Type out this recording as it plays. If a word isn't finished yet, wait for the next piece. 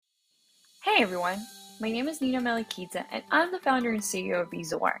Hey everyone, my name is Nina Melikita and I'm the founder and CEO of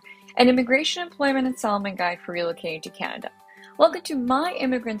VisaWire, an immigration, employment, and settlement guide for relocating to Canada. Welcome to My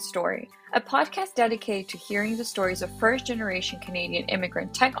Immigrant Story, a podcast dedicated to hearing the stories of first-generation Canadian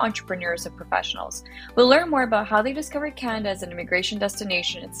immigrant tech entrepreneurs and professionals. We'll learn more about how they discovered Canada as an immigration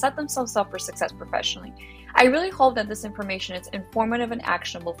destination and set themselves up for success professionally. I really hope that this information is informative and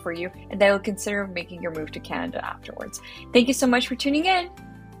actionable for you and that you'll consider making your move to Canada afterwards. Thank you so much for tuning in.